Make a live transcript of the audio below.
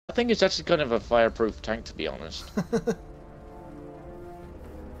I think it's actually kind of a fireproof tank, to be honest.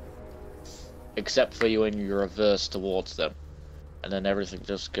 Except for you when you reverse towards them. And then everything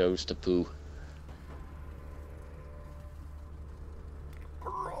just goes to poo.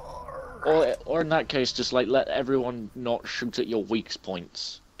 Or in that case, just like let everyone not shoot at your weak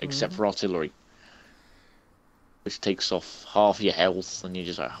points, except for artillery. Which takes off half your health, and you're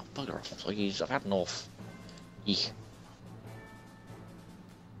just like, oh, bugger off, please, I've had enough. Eek.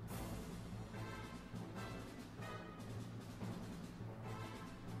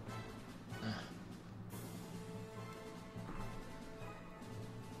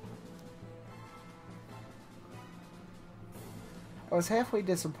 I was halfway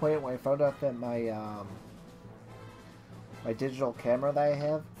disappointed when I found out that my my digital camera that I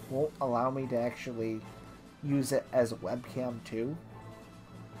have won't allow me to actually use it as a webcam too.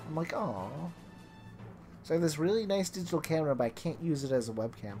 I'm like, oh. So I have this really nice digital camera, but I can't use it as a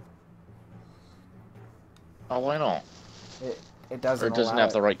webcam. Oh, why not? It doesn't. Or it doesn't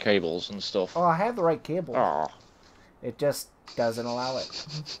have the right cables and stuff. Oh, I have the right cables. Oh. It just doesn't allow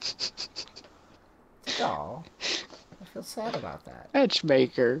it. Oh. I feel sad about that.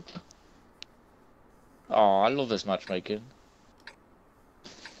 Matchmaker. Oh, I love this matchmaking.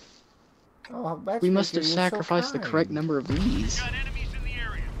 Oh, matchmaker, We must have you're sacrificed so the kind. correct number of these. Got enemies in the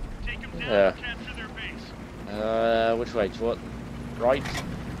area. Take them down Yeah. and capture their base. Which way? To what? Right?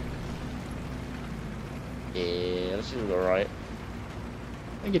 Yeah, let's just go right.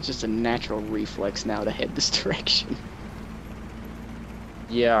 I think it's just a natural reflex now to head this direction.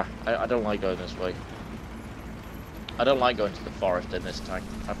 Yeah, I don't like going this way. I don't like going to the forest in this tank.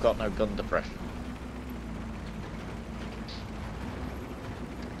 I've got no gun depression.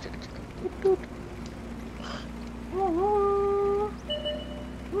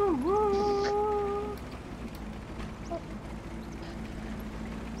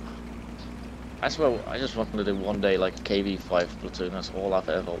 I swear, I just wanted to do one day like a KV5 platoon. That's all I've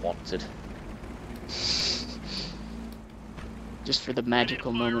ever wanted. Just for the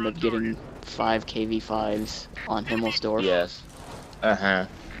magical moment of getting 5 KV5s on Himmelsdorf. Yes.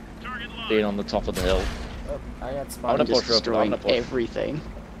 Being on the top of the hill. Oh, I got I'm spotted. gonna Just push her up, I'm destroying gonna push. everything.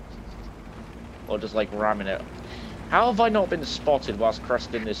 Or just like ramming it. How have I not been spotted whilst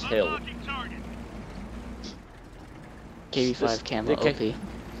cresting this hill? Unlocking target. KV5 camo okay. OP.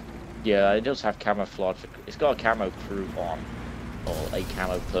 Yeah, it does have camouflage. It's got a camo crew on. Or a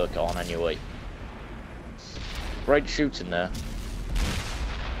camo perk on anyway. Great shooting there.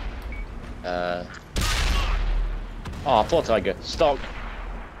 Oh, poor tiger. Stock.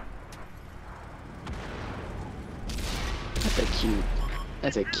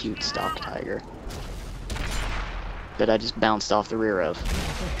 That's a cute stock tiger. That I just bounced off the rear of.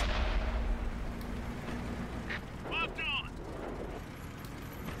 Locked on.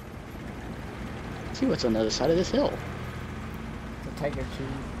 See what's on the other side of this hill. The Tiger 2.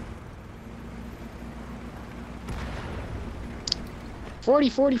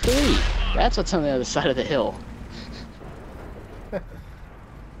 4043! That's what's on the other side of the hill.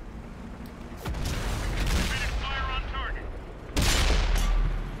 Fire on target.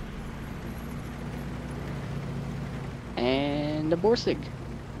 And a Borsig.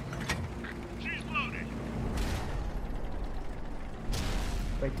 She's loaded.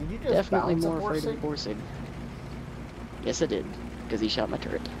 Wait, did you just Definitely bounce a more afraid of Borsig? Borsig. Yes, I did. Because he shot my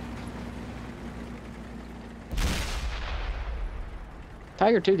turret.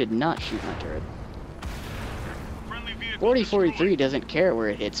 Tiger 2 did not shoot my turret. Friendly vehicle 4043 destroyed. doesn't care where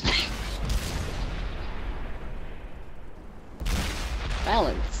it hits me.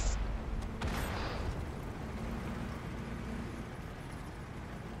 Balance.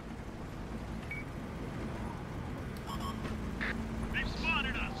 They've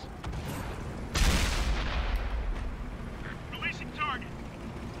spotted us. Releasing target.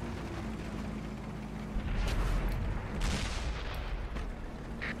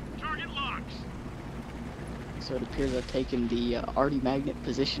 Target locks. So it appears I've taken the arty magnet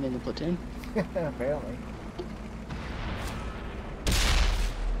position in the platoon. Apparently.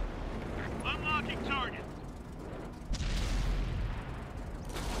 Unlocking target.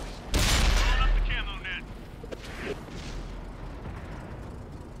 Throwing up the camo net.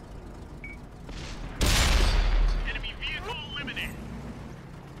 Enemy vehicle eliminated.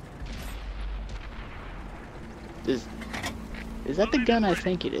 Is that the gun I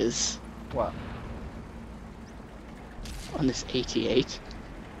think it is? What? On this AT-8?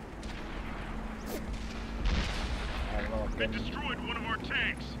 I don't know what They gun- destroyed one of our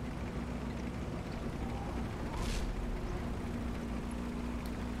tanks.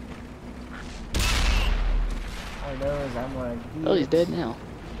 All I know is I'm gonna. Oh, he's dead now.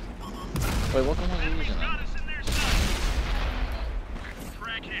 Wait, what am I using then? Got us in their sights.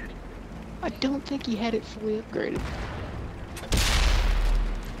 Track hit. I don't think he had it fully upgraded.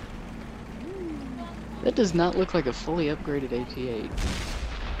 That does not look like a fully upgraded AP-8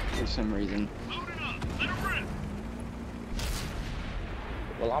 for some reason. Load it up. Let it rip.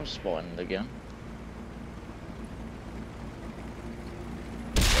 Well, I'm spotting it again.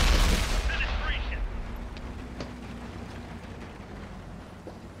 Penetration.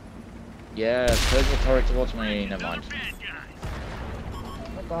 Yeah, turn your turret towards me. Never mind. Another bad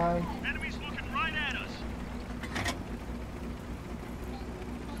guy. Bye-bye. Enemies looking right at us.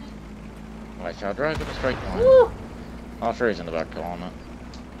 Right, so I'll drive in a straight line. Woo! I'll sure he's in the back corner.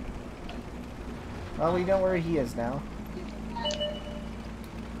 Well, we know where he is now.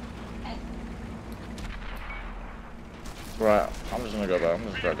 Right, I'm just gonna go back. I'm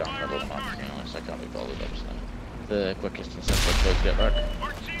just gonna go down the middle of the map, to be honest. I can't be bothered, obviously. The quickest and simplest way to get back.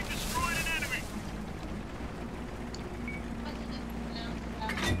 Our team destroyed an enemy.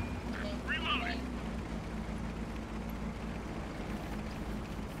 Reloading.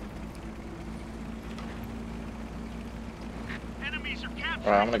 Enemies are capturing.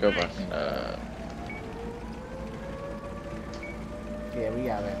 Alright, I'm gonna go back base. and, Yeah, we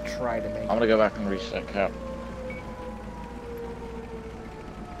gotta try to make I'm gonna go back and reset cap.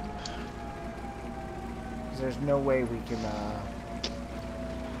 There's no way we can,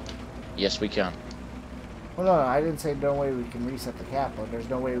 Yes, we can. Well, no, I didn't say no way we can reset the cap, but there's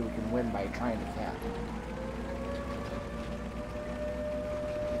no way we can win by trying to cap.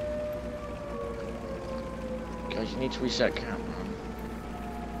 Guys, you need to reset cap, man.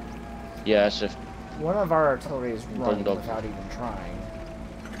 Yes, if... One of our artillery is running Bulldog. without even trying.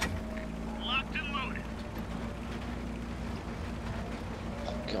 Locked and loaded.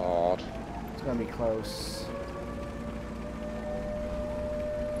 Oh, God. It's gonna be close.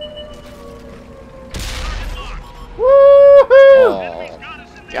 Target locked. Woohoo! Enemies Oh, got us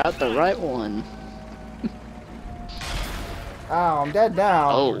in their Got the sights. right one. Oh, I'm dead now,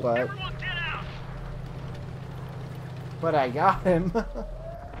 Oh. but Everyone get out. I got him.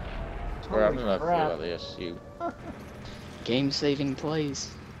 Alright, I'm Holy gonna crap. feel about the SU. Game-saving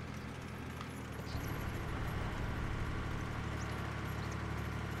plays.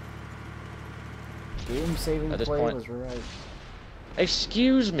 Game saving At this play point- was right.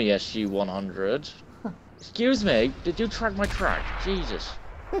 Excuse me, SU-100. Excuse me, did you track my track? Jesus.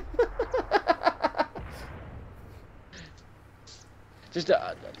 Just,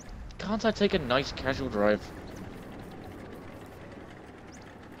 can't I take a nice casual drive?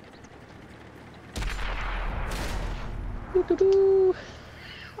 Doo-doo-doo.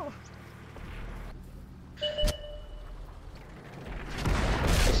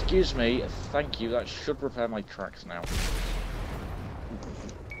 Excuse me, thank you, that should repair my tracks now.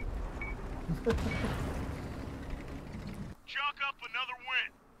 Chalk up another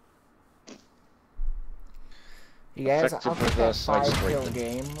win. You guys, I'll Effective take that reverse side 5-kill scraping.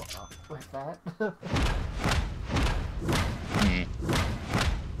 game with that. Hmm.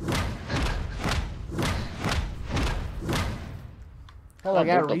 Hell, I Oh,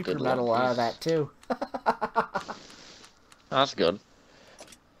 got a Bulldog Reaper did medal like out of this. that too. That's good.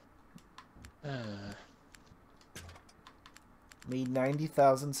 Made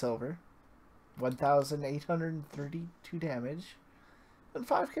 90,000 silver, 1,832 damage, and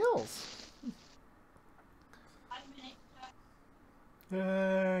 5 kills.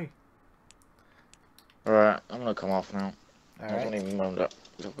 Yay! Alright, I'm gonna come off now. I haven't Alright. even warmed up.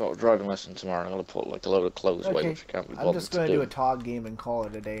 I've got a driving lesson tomorrow. I'm gonna put like a load of clothes away, Okay. which I can't be I'm bothered just to going to do. do a TOG game and call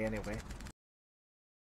it a day anyway.